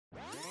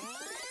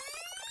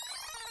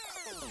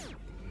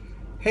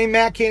Hey,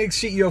 Matt Koenig,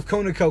 CEO of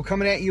Conoco,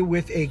 coming at you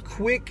with a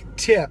quick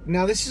tip.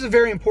 Now, this is a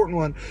very important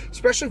one,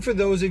 especially for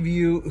those of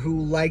you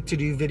who like to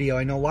do video.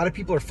 I know a lot of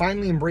people are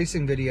finally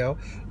embracing video.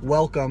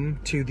 Welcome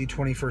to the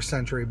 21st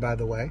century, by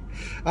the way.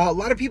 A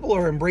lot of people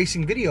are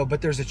embracing video,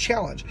 but there's a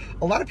challenge.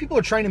 A lot of people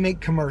are trying to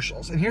make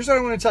commercials, and here's what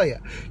I want to tell you.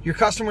 Your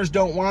customers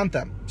don't want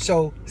them,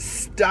 so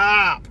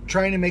stop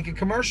trying to make a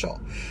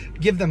commercial.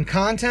 Give them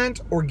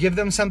content or give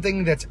them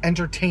something that's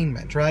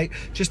entertainment, right?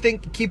 Just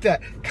keep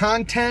that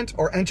content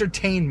or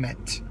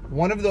entertainment.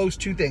 One of those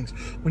two things.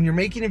 When you're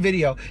making a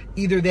video,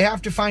 either they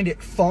have to find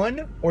it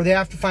fun or they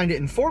have to find it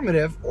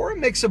informative or a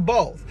mix of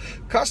both.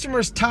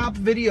 Customers' top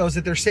videos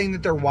that they're saying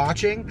that they're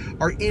watching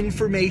are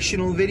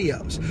informational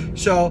videos.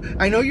 So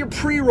I know your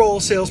pre-roll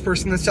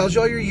salesperson that sells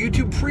you all your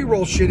YouTube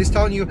pre-roll shit is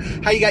telling you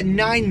how you got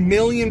 9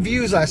 million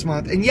views last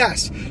month. And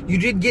yes, you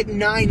did get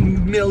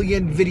 9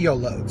 million video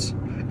loads.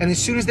 And as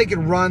soon as they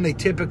can run, they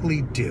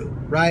typically do,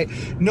 right?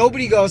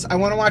 Nobody goes, I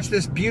want to watch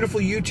this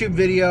beautiful YouTube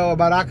video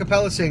about a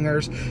cappella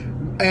singers,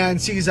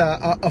 and sees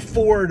a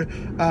Ford,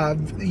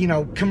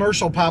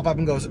 commercial pop up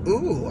and goes,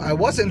 ooh, I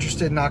was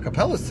interested in a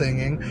cappella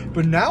singing,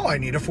 but now I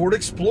need a Ford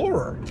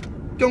Explorer.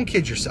 Don't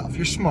kid yourself.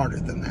 You're smarter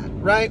than that,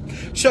 right?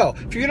 So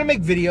if you're going to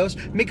make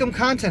videos, make them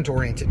content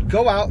oriented.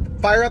 Go out,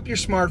 fire up your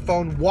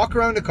smartphone, walk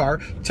around a car,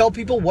 tell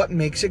people what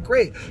makes it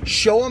great.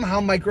 Show them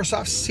how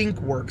Microsoft Sync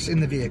works in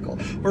the vehicle,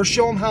 or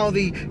show them how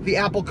the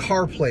Apple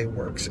CarPlay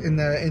works in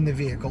the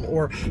vehicle,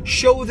 or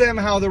show them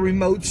how the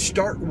remote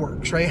start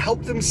works, right?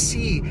 Help them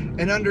see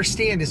and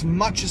understand as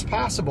much as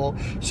possible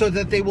so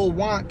that they will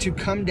want to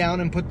come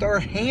down and put their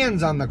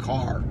hands on the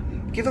car.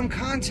 Give them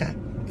content.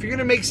 If you're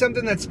going to make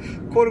something that's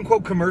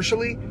quote-unquote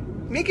commercially,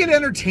 make it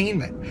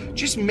entertainment.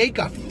 Just make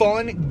a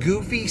fun,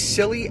 goofy,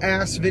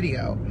 silly-ass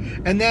video.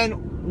 And then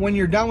when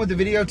you're done with the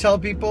video, tell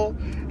people,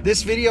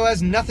 this video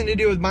has nothing to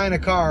do with buying a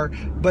car,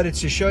 but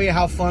it's to show you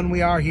how fun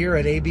we are here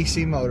at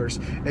ABC Motors.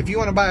 If you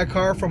want to buy a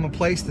car from a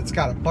place that's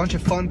got a bunch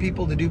of fun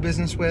people to do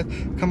business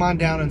with, come on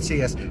down and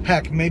see us.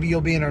 Heck, maybe you'll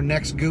be in our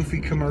next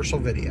goofy commercial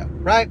video,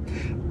 right?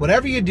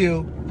 Whatever you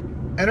do,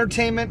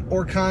 entertainment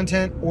or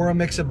content or a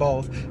mix of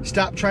both.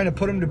 Stop trying to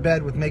put them to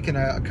bed with making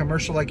a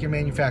commercial like your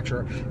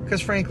manufacturer,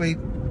 because frankly,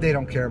 they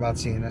don't care about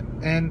seeing it.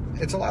 And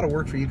it's a lot of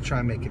work for you to try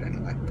and make it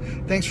anyway.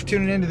 Thanks for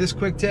tuning into this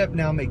quick tip.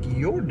 Now make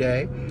your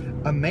day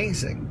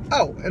amazing.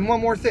 Oh, and one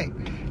more thing.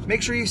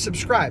 Make sure you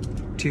subscribe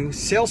to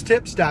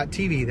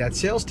salestips.tv. That's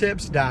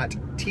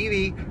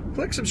salestips.tv.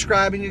 Click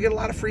subscribe and you get a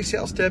lot of free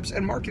sales tips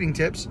and marketing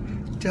tips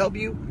to help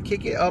you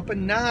kick it up a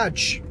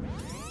notch.